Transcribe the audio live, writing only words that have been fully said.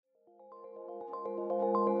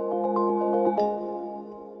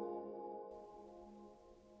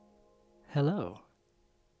Hello.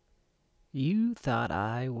 You thought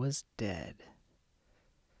I was dead.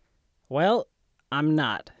 Well, I'm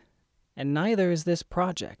not. And neither is this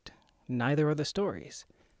project. Neither are the stories.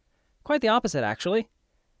 Quite the opposite, actually.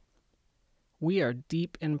 We are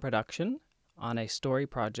deep in production on a story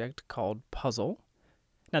project called Puzzle.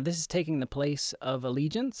 Now, this is taking the place of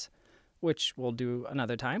Allegiance, which we'll do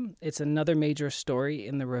another time. It's another major story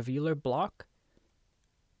in the Revealer block,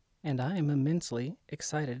 and I am immensely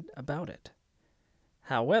excited about it.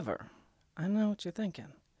 However, I know what you're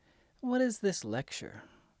thinking. What is this lecture?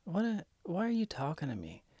 Why are you talking to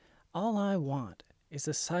me? All I want is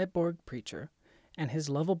a cyborg preacher and his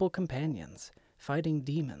lovable companions fighting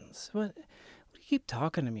demons. What do you keep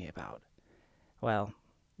talking to me about? Well,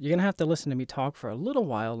 you're going to have to listen to me talk for a little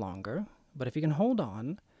while longer, but if you can hold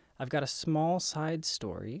on, I've got a small side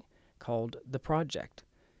story called The Project,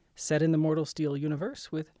 set in the Mortal Steel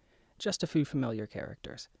universe with just a few familiar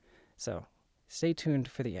characters. So, stay tuned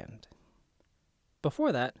for the end.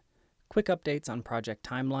 Before that, quick updates on project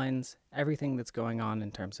timelines, everything that's going on in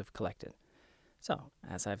terms of Collected. So,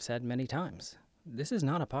 as I've said many times, this is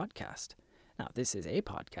not a podcast. Now, this is a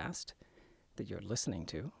podcast that you're listening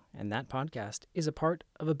to, and that podcast is a part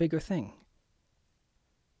of a bigger thing.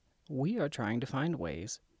 We are trying to find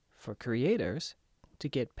ways for creators to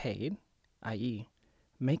get paid, i.e.,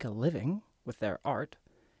 make a living with their art,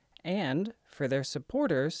 and for their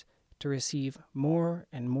supporters to receive more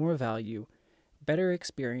and more value, better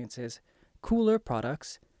experiences, cooler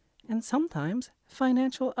products, and sometimes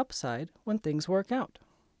financial upside when things work out.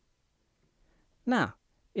 Now,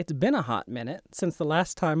 it's been a hot minute since the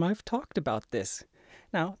last time I've talked about this.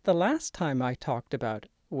 Now, the last time I talked about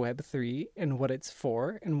Web3 and what it's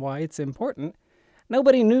for and why it's important,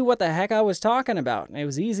 nobody knew what the heck I was talking about, and it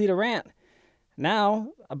was easy to rant.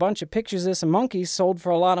 Now, a bunch of pictures of some monkeys sold for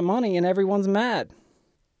a lot of money and everyone's mad.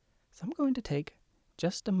 So I'm going to take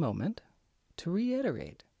just a moment to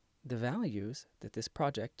reiterate the values that this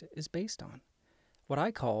project is based on, what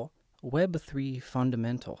I call Web3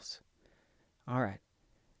 fundamentals. All right,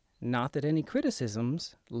 not that any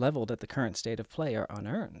criticisms leveled at the current state of play are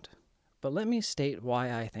unearned, but let me state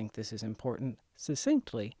why I think this is important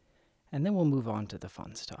succinctly, and then we'll move on to the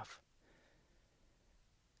fun stuff.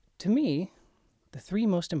 To me, the three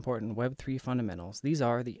most important Web3 fundamentals, these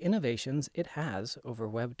are the innovations it has over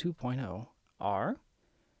Web 2.0, are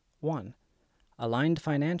 1. Aligned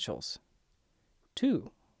financials.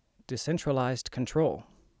 2. Decentralized control.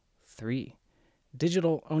 3.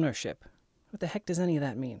 Digital ownership. What the heck does any of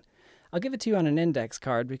that mean? I'll give it to you on an index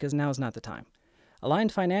card because now's not the time.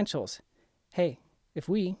 Aligned financials. Hey, if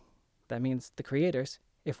we, that means the creators,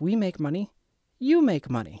 if we make money, you make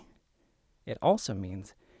money. It also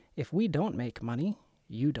means if we don't make money,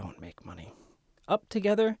 you don't make money. Up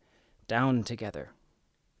together, down together.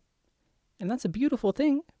 And that's a beautiful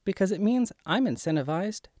thing because it means I'm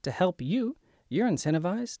incentivized to help you. You're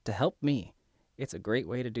incentivized to help me. It's a great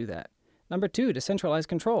way to do that. Number 2, decentralized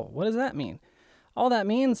control. What does that mean? All that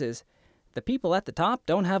means is the people at the top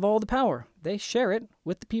don't have all the power. They share it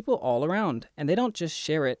with the people all around. And they don't just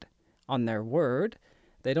share it on their word.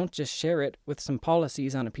 They don't just share it with some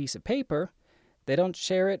policies on a piece of paper. They don't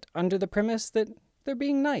share it under the premise that they're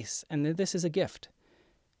being nice and that this is a gift.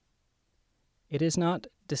 It is not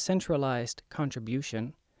decentralized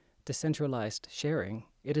contribution, decentralized sharing.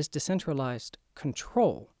 It is decentralized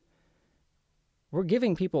control. We're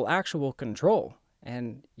giving people actual control,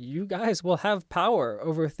 and you guys will have power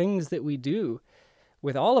over things that we do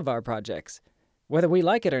with all of our projects, whether we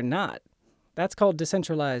like it or not. That's called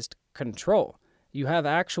decentralized control. You have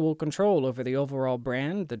actual control over the overall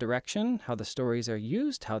brand, the direction, how the stories are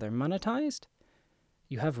used, how they're monetized.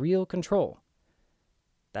 You have real control.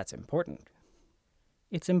 That's important.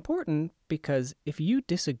 It's important because if you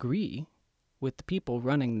disagree with the people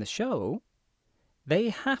running the show, they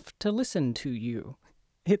have to listen to you.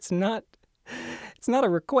 It's not a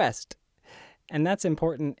request. And that's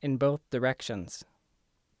important in both directions.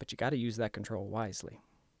 But you got to use that control wisely.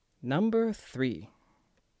 Number 3.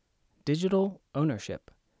 Digital ownership.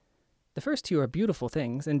 The first two are beautiful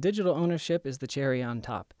things, and digital ownership is the cherry on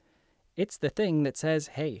top. It's the thing that says,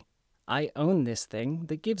 hey, I own this thing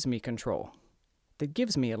that gives me control, that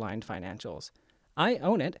gives me aligned financials. I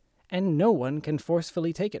own it, and no one can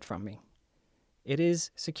forcefully take it from me. It is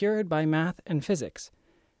secured by math and physics.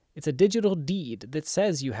 It's a digital deed that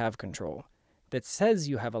says you have control, that says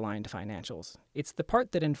you have aligned financials. It's the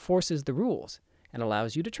part that enforces the rules and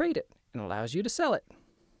allows you to trade it and allows you to sell it.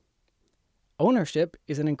 Ownership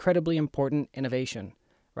is an incredibly important innovation.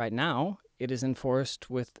 Right now, it is enforced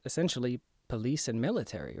with essentially police and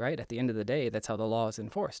military, right? At the end of the day, that's how the law is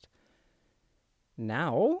enforced.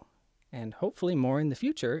 Now, and hopefully more in the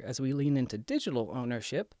future as we lean into digital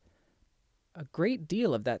ownership, a great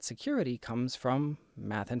deal of that security comes from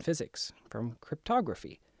math and physics, from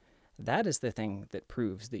cryptography. That is the thing that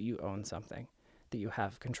proves that you own something, that you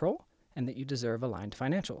have control, and that you deserve aligned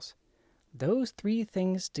financials. Those three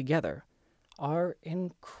things together are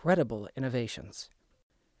incredible innovations.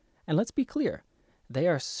 And let's be clear, they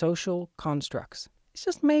are social constructs. It's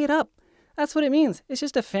just made up. That's what it means. It's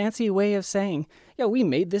just a fancy way of saying, yeah, we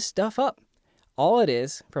made this stuff up. All it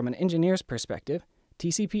is, from an engineer's perspective,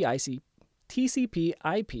 TCP/IP,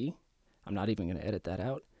 I'm not even going to edit that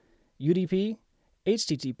out, UDP,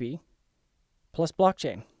 HTTP, plus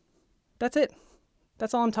blockchain. That's it.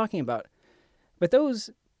 That's all I'm talking about. But those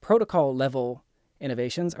protocol level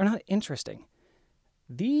innovations are not interesting.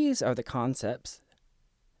 These are the concepts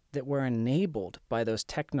that were enabled by those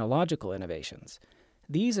technological innovations.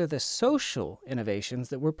 These are the social innovations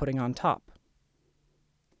that we're putting on top.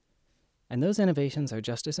 And those innovations are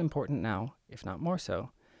just as important now, if not more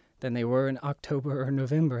so, than they were in October or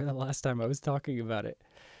November the last time I was talking about it.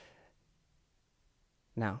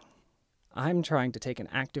 Now, I'm trying to take an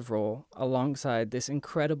active role alongside this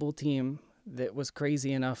incredible team that was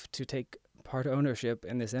crazy enough to take part ownership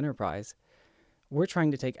in this enterprise. We're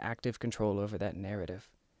trying to take active control over that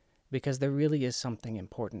narrative, because there really is something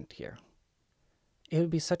important here. It would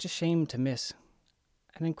be such a shame to miss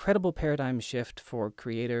an incredible paradigm shift for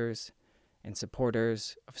creators and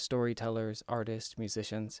supporters of storytellers, artists,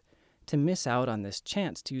 musicians, to miss out on this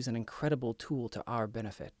chance to use an incredible tool to our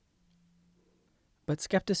benefit. But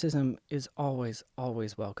skepticism is always,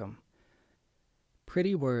 always welcome.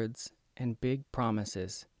 Pretty words and big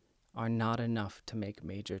promises are not enough to make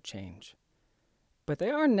major change. But they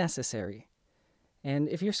are necessary. And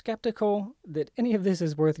if you're skeptical that any of this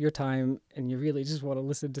is worth your time and you really just want to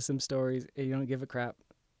listen to some stories and you don't give a crap,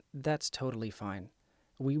 that's totally fine.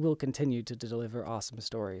 We will continue to deliver awesome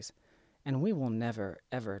stories. And we will never,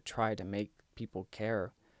 ever try to make people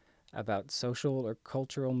care about social or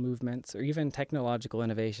cultural movements or even technological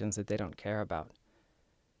innovations that they don't care about.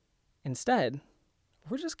 Instead,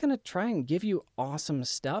 we're just going to try and give you awesome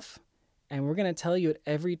stuff, and we're going to tell you at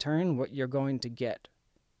every turn what you're going to get.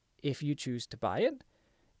 If you choose to buy it,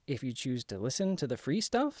 if you choose to listen to the free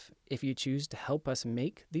stuff, if you choose to help us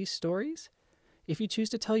make these stories, if you choose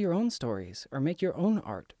to tell your own stories or make your own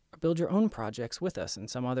art or build your own projects with us in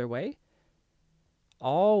some other way,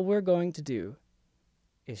 all we're going to do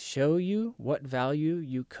is show you what value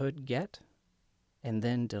you could get and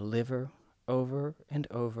then deliver over and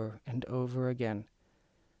over and over again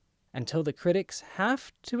until the critics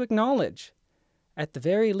have to acknowledge, at the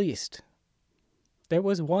very least, there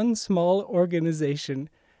was one small organization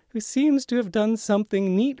who seems to have done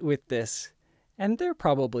something neat with this, and they're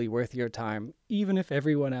probably worth your time, even if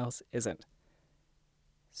everyone else isn't.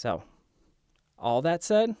 So, all that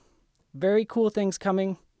said, very cool things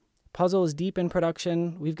coming. Puzzle is deep in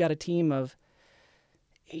production. We've got a team of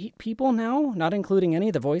 8 people now, not including any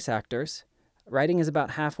of the voice actors. Writing is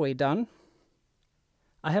about halfway done.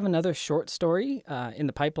 I have another short story in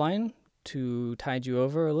the pipeline to tide you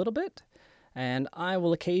over a little bit. And I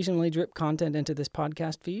will occasionally drip content into this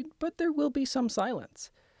podcast feed, but there will be some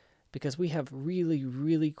silence because we have really,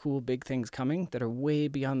 really cool big things coming that are way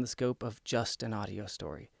beyond the scope of just an audio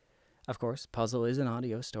story. Of course, Puzzle is an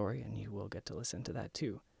audio story, and you will get to listen to that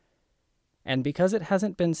too. And because it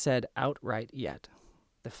hasn't been said outright yet,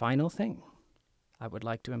 the final thing I would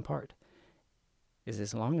like to impart is,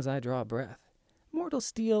 as long as I draw a breath, Mortal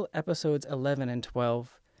Steel episodes 11 and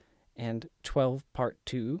 12, and 12 part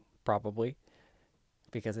 2, probably,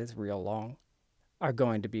 because it's real long, are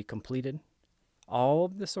going to be completed. All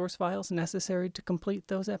of the source files necessary to complete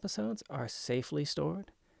those episodes are safely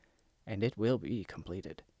stored, and it will be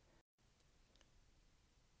completed.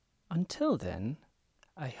 Until then,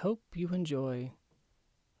 I hope you enjoy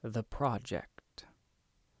The Project.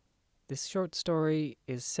 This short story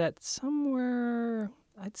is set somewhere,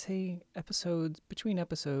 I'd say, between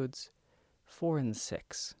episodes 4 and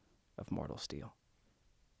 6 of Mortal Steel.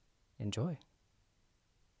 Enjoy.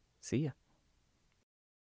 See ya.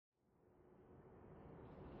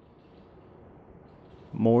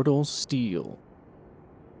 Mortal Steel,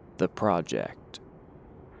 The Project.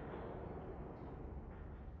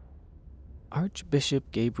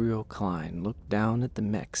 Archbishop Gabriel Klein looked down at the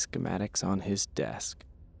mech schematics on his desk,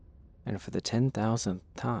 and for the 10,000th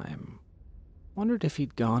time, wondered if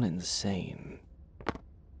he'd gone insane.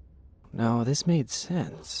 No, this made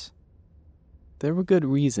sense. There were good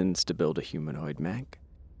reasons to build a humanoid mech.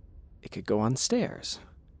 It could go on stairs.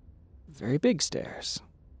 Very big stairs.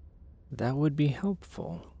 That would be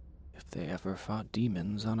helpful if they ever fought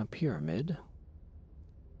demons on a pyramid.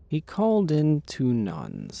 He called in 2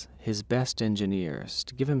 nuns, his best engineers,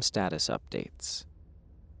 to give him status updates.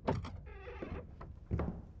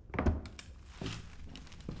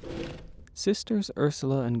 Sisters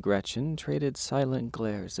Ursula and Gretchen traded silent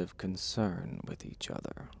glares of concern with each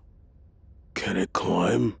other. Can it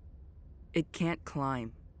climb? It can't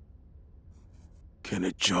climb. Can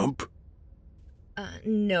it jump?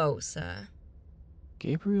 No, sir.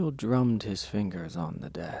 Gabriel drummed his fingers on the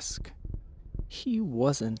desk. He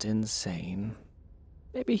wasn't insane.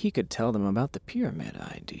 Maybe he could tell them about the pyramid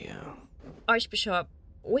idea. Archbishop,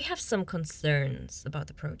 we have some concerns about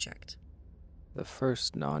the project. The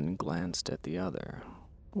first nun glanced at the other.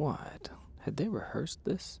 What? Had they rehearsed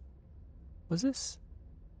this? Was this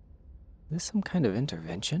some kind of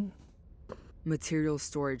intervention? Material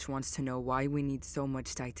Storage wants to know why we need so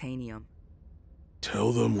much titanium.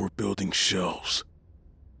 Tell them we're building shelves.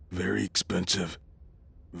 Very expensive,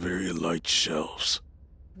 very light shelves.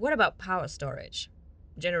 What about power storage?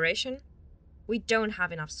 Generation? We don't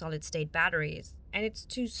have enough solid-state batteries, and it's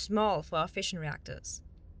too small for our fission reactors.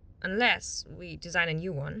 Unless we design a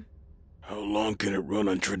new one. How long can it run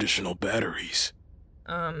on traditional batteries?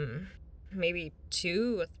 Maybe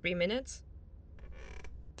 2 or 3 minutes?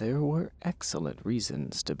 There were excellent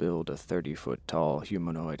reasons to build a 30-foot-tall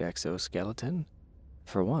humanoid exoskeleton.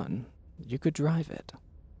 For one, you could drive it.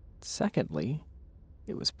 Secondly,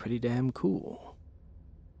 it was pretty damn cool.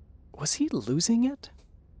 Was he losing it?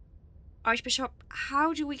 Archbishop,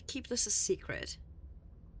 how do we keep this a secret?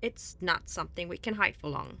 It's not something we can hide for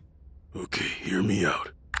long. Okay, hear me out.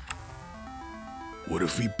 What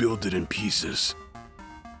if we build it in pieces?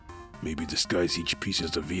 Maybe disguise each piece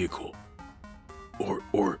as a vehicle.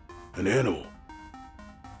 Or an animal.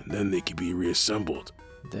 And then they could be reassembled.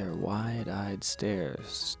 Their wide-eyed stares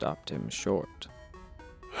stopped him short.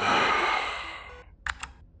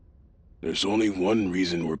 There's only one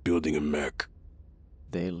reason we're building a mech.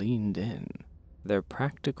 They leaned in, their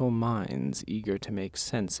practical minds eager to make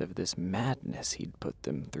sense of this madness he'd put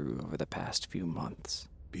them through over the past few months.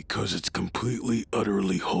 Because it's completely,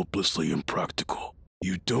 utterly, hopelessly impractical.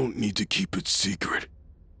 You don't need to keep it secret.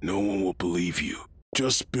 No one will believe you.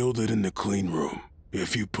 Just build it in the clean room.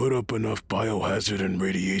 If you put up enough biohazard and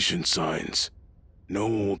radiation signs, no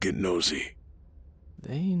one will get nosy.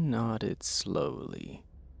 They nodded slowly.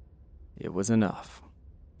 It was enough.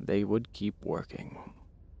 They would keep working.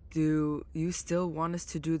 Do you still want us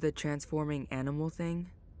to do the transforming animal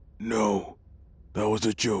thing? No, that was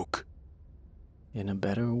a joke. In a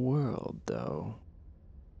better world, though,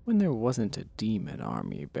 when there wasn't a demon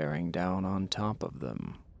army bearing down on top of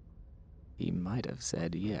them, he might have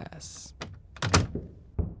said yes.